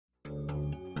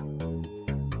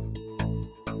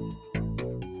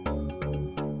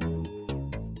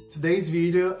today's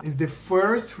video is the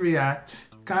first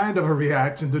kind of a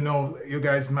reaction, to know, you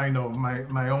guys might know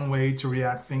my own way to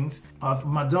react things, of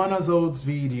Madonna's old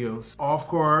videos. Of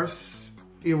course,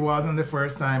 it wasn't the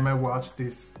first time I watched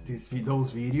those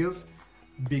videos,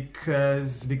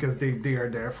 because they are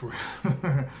there for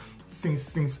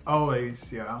since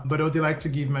always, yeah. But I would like to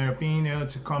give my opinion,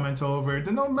 to comment over,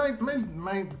 you know,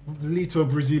 my little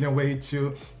Brazilian way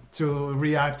to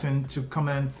react and to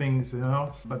comment things, you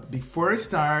know. But before I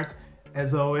start,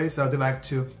 as always, I would like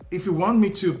to, if you want me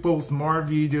to post more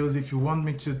videos, if you want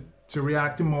me to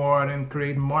react more and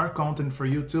create more content for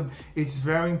YouTube, it's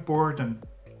very important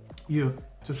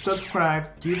to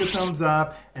subscribe, give a thumbs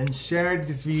up, and share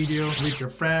this video with your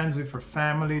friends, with your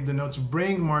family, you know, to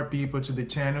bring more people to the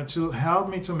channel, to help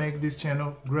me to make this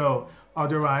channel grow.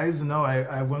 Otherwise, you know,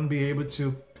 I won't be able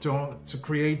to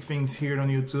create things here on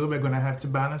YouTube. I'm gonna have to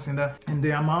balance in that, and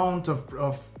the amount of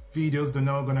videos, you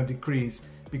know, gonna decrease.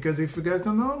 Because if you guys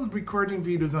don't know, recording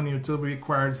videos on YouTube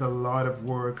requires a lot of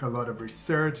work, a lot of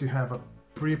research. You have a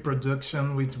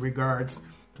pre-production with regards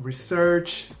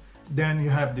research, then you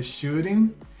have the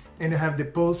shooting, and you have the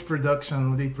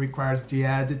post-production that requires the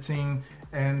editing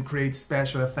and create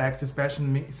special effects,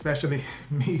 especially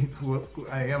me,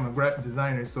 I am a graphic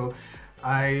designer, so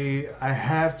I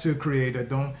have to create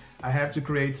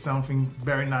something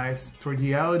very nice for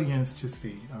the audience to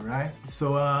see. All right,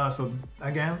 so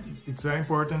again, it's very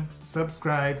important.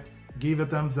 Subscribe, give a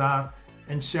thumbs up,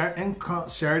 and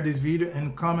share this video,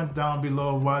 and comment down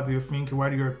below what do you think,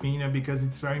 what your opinion, because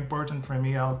it's very important for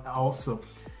me also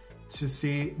to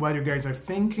see what you guys are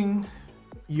thinking,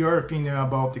 your opinion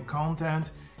about the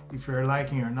content, if you're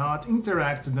liking or not.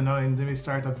 Interact, you know, and then we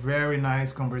start a very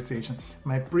nice conversation.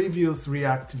 My previous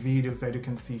react videos that you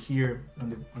can see here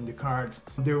on the cards,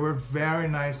 there were very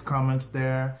nice comments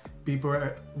there. People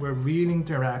were really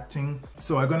interacting.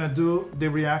 So I'm gonna do the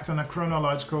react on a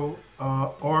chronological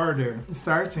order,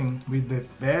 starting with the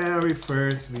very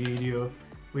first video,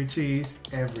 which is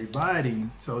Everybody.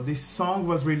 So this song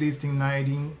was released in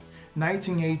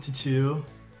 1982.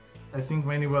 I think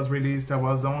when it was released, I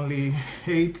was only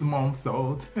 8 months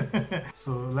old.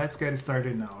 So let's get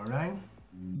started now, all right?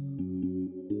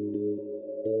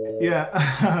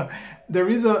 Yeah, there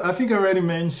is I think I already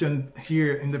mentioned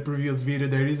here in the previous video,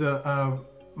 there is a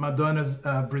Madonna's,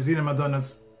 Brazilian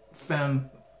Madonna's fan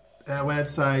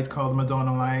website called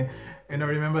Madonna Online. And I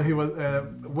remember he was,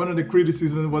 one of the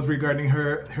criticisms was regarding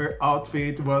her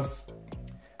outfit was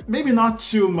maybe not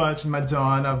too much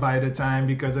Madonna by the time,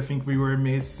 because I think we were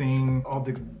missing all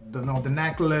the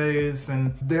necklace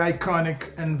and the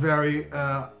iconic and very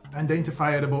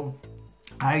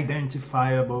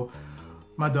identifiable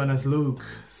Madonna's look.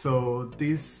 So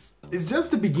this is just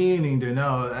the beginning, you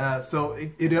know. So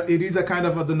it is a kind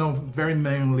of, I don't know, very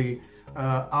manly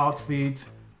outfit,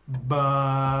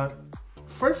 but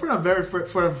for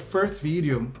a first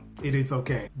video, it is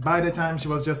okay. By the time she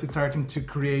was just starting to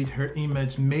create her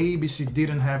image, maybe she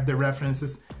didn't have the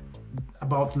references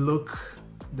about look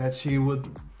that she would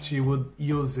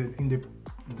use it in the,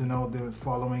 you know, the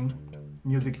following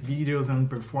music videos and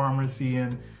performance,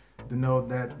 and you know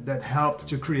that helped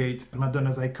to create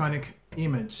Madonna's iconic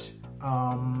image.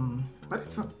 But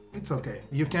it's okay.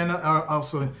 You can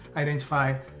also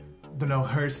identify, you know,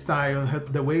 her style,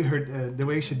 the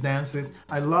way she dances.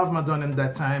 I love Madonna in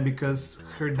that time because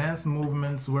her dance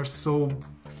movements were so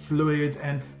fluid,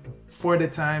 and for the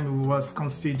time it was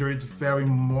considered very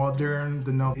modern.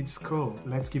 You know, it's cool.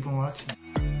 Let's keep on watching.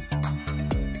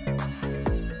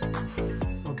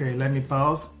 Okay, let me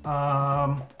pause.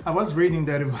 I was reading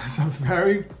that it was a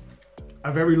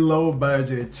very low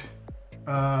budget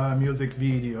music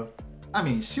video. I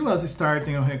mean, she was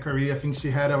starting on her career. I think she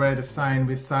had already signed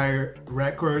with Sire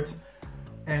Records,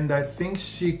 and I think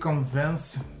she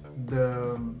convinced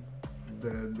the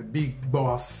big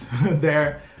boss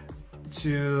there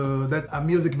that a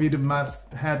music video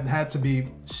had to be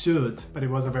shoot, but it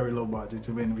was a very low budget.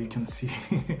 When we can see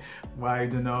why,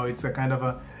 you know, it's a kind of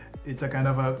a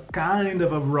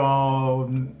raw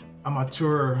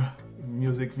amateur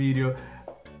music video,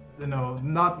 you know,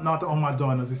 not on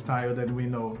Madonna's style that we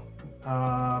know.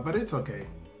 But it's okay.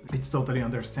 It's totally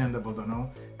understandable, you know.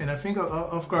 And I think,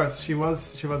 of course, she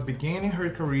was beginning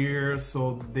her career,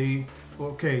 so they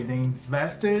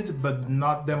invested, but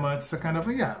not that much. So kind of,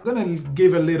 yeah, I'm gonna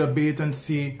give a little bit and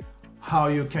see how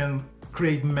you can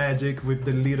create magic with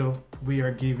the little we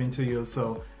are giving to you.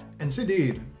 So, and she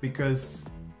did, because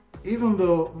even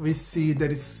though we see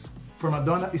that it's, for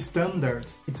Madonna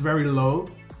standards, it's very low,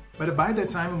 but by the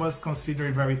time it was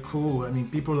considered very cool. I mean,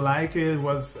 people like it.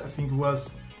 I think it was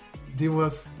it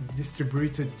was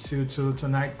distributed to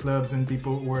nightclubs, and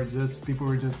people were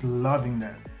just loving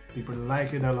that. People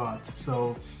like it a lot.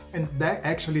 So, and that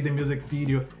actually the music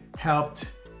video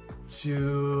helped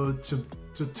to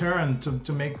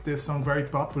make this song very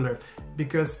popular,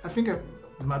 because I think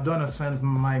Madonna's fans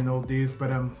might know this,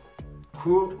 but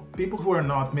people who are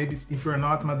not, maybe if you're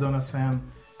not Madonna's fan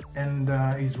and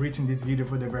is reaching this video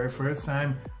for the very first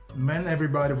time, when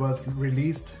Everybody was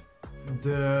released,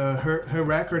 her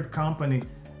record company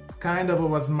kind of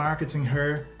was marketing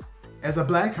her as a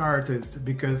black artist,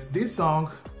 because this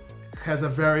song has a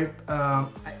very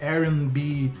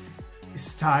R&B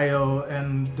style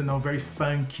and, you know, very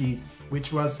funky,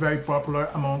 which was very popular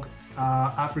among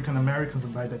African Americans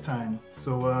by the time.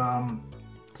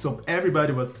 So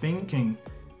everybody was thinking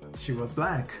she was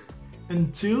black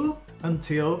until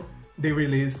they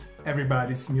released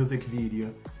Everybody's music video.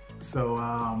 So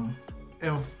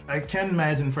I can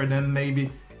imagine for them, maybe,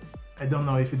 I don't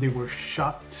know if they were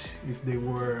shocked, if they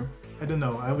were, I don't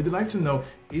know. I would like to know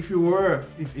if you are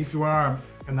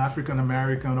an African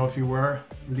American, or if you were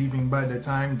living by the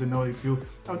time, to know if you,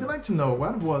 I would like to know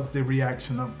what was the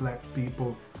reaction of black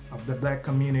people, of the black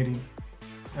community,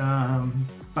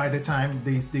 by the time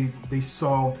they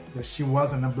saw that she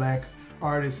wasn't a black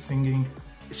artist singing,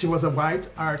 she was a white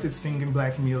artist singing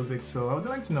black music. So I would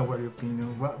like to know what your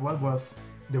opinion, what was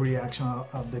the reaction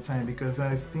of the time, because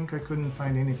I think I couldn't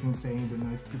find anything saying, you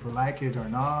know, if people like it or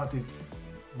not, if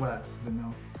what, you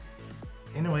know.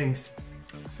 Anyways,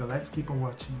 so let's keep on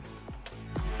watching.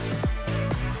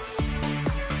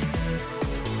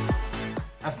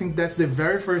 I think that's the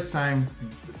very first time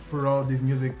for all this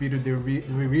music video we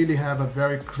really have a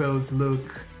very close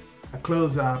look, a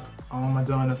close-up on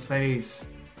Madonna's face,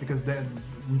 because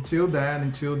until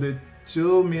the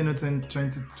 2 minutes and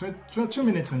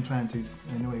 20s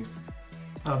anyway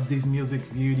of this music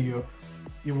video,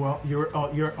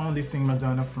 you're only seeing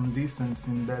Madonna from distance,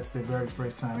 and that's the very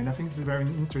first time. And I think it's very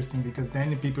interesting, because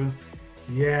then people,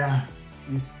 yeah,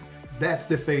 that's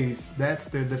the face, that's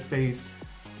the face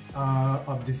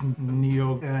of this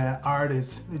neo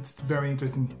artist. It's very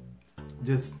interesting.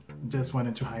 Just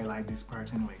wanted to highlight this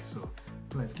part anyway. So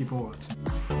let's keep on watching.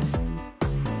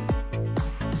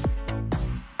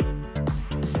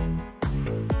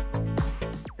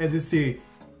 As you see,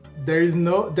 there is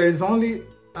only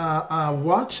a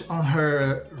watch on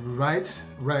her right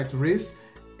wrist,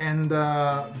 and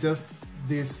just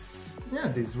this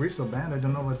wristband. I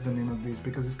don't know what's the name of this,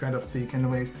 because it's kind of thick.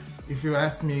 Anyways, if you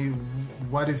ask me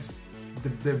what is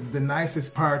the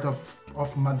nicest part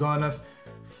of Madonna's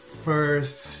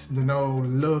first, you know,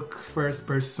 look, first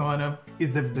persona,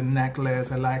 is the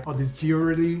necklace. I like all this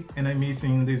jewelry, and I'm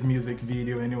missing this music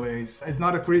video. Anyways, it's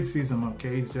not a criticism,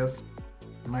 okay? It's just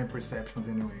my perceptions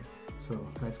anyways. So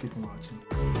let's keep on watching.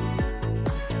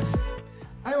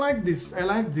 I like this.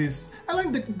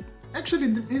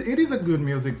 Actually, it is a good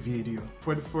music video.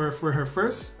 For her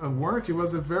first work, it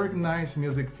was a very nice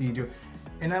music video.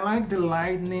 And I like the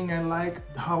lighting, I like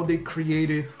how they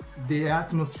created the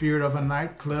atmosphere of a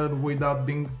nightclub without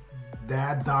being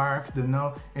that dark, you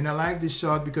know. And I like this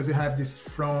shot because you have this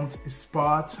front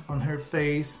spot on her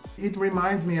face. It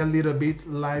reminds me a little bit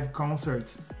live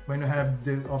concerts, when you have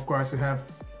of course you have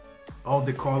all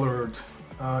the colored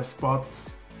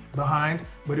spots behind,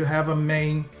 but you have a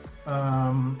main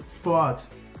spot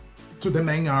to the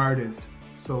main artist.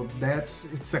 So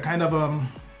it's a kind of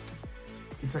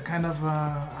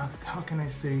how can I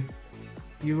say,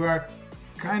 you are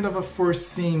kind of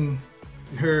foreseeing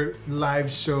her live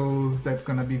shows that's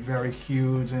gonna be very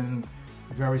huge and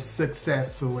very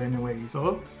successful anyway.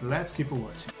 So let's keep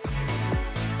watching.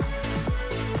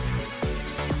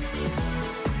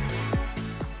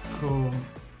 Cool.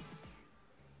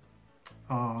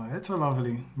 Oh, that's a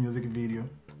lovely music video.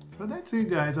 So that's it,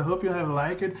 guys. I hope you have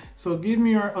liked it. So give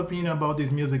me your opinion about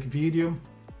this music video,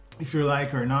 if you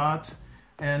like or not.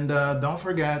 And don't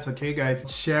forget, okay guys,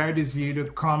 share this video,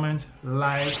 comment,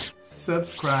 like,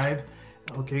 subscribe.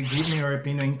 Okay, give me your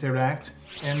opinion, interact,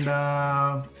 and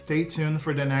stay tuned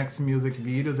for the next music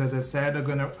videos. As I said,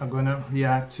 I'm gonna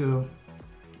react to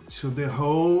the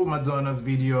whole Madonna's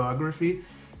videography,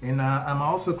 and I'm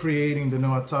also creating,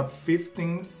 a top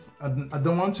 15s. I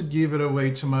don't want to give it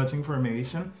away too much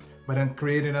information, but I'm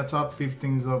creating a top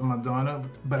 15s of Madonna,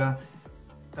 but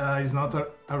it's not a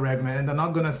regular, and I'm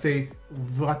not gonna say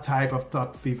what type of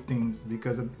top 15s,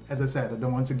 because as I said, I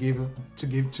don't want to give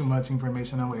too much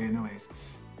information away anyways.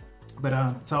 But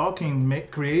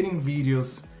creating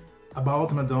videos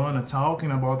about Madonna,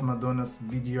 talking about Madonna's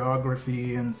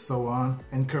videography and so on,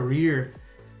 and career,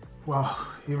 wow,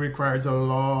 it requires a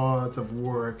lot of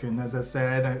work, and as I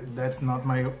said, that's not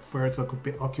my first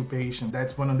occupation.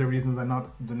 That's one of the reasons I'm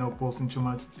not posting too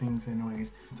much things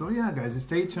anyways. So yeah guys,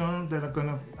 stay tuned, that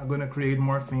I'm gonna create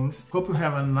more things. Hope you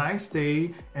have a nice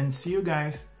day, and see you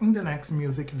guys in the next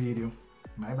music video.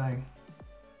 Bye bye.